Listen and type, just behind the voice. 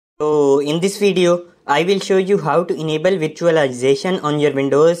So in this video, I will show you how to enable virtualization on your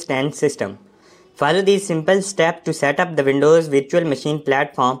Windows 10 system. Follow these simple steps to set up the Windows Virtual Machine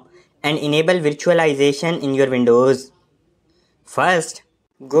platform and enable virtualization in your Windows. First,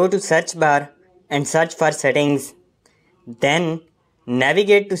 go to search bar and search for settings. Then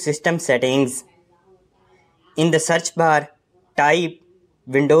navigate to system settings. In the search bar, type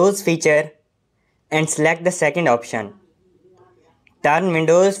Windows feature and select the second option. Turn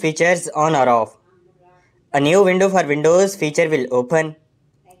Windows features on or off. A new window for Windows feature will open.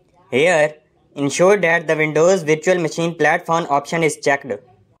 Here, ensure that the Windows Virtual Machine platform option is checked.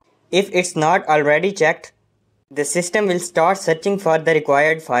 If it's not already checked, the system will start searching for the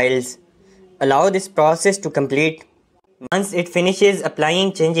required files. Allow this process to complete. Once it finishes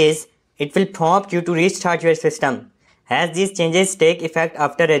applying changes, it will prompt you to restart your system, as these changes take effect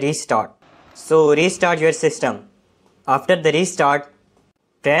after a restart. So restart your system. After the restart,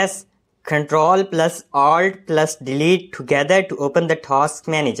 press Ctrl Alt Delete together to open the Task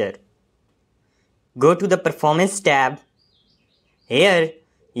Manager. Go to the Performance tab. Here,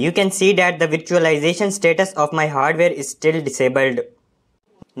 you can see that the virtualization status of my hardware is still disabled.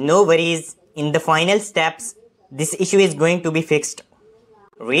 No worries, in the final steps, this issue is going to be fixed.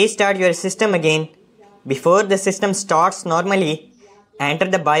 Restart your system again. Before the system starts normally, enter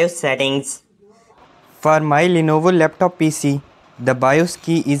the BIOS settings. For my Lenovo laptop PC, the BIOS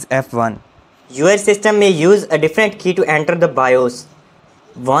key is F1. Your system may use a different key to enter the BIOS.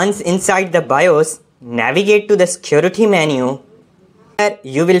 Once inside the BIOS, navigate to the security menu. Here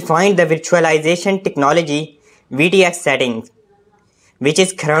you will find the virtualization technology VTX settings, which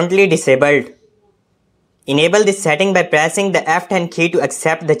is currently disabled. Enable this setting by pressing the F10 key to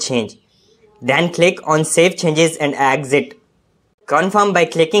accept the change. Then click on Save Changes and exit. Confirm by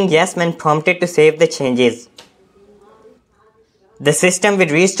clicking Yes when prompted to save the changes. The system will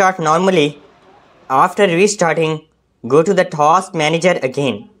restart normally. After restarting, go to the Task Manager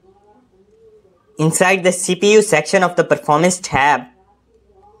again. Inside the CPU section of the Performance tab,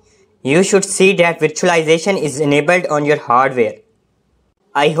 you should see that virtualization is enabled on your hardware.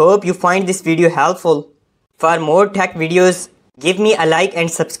 I hope you find this video helpful. For more tech videos, give me a like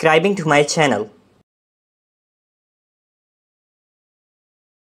and subscribing to my channel.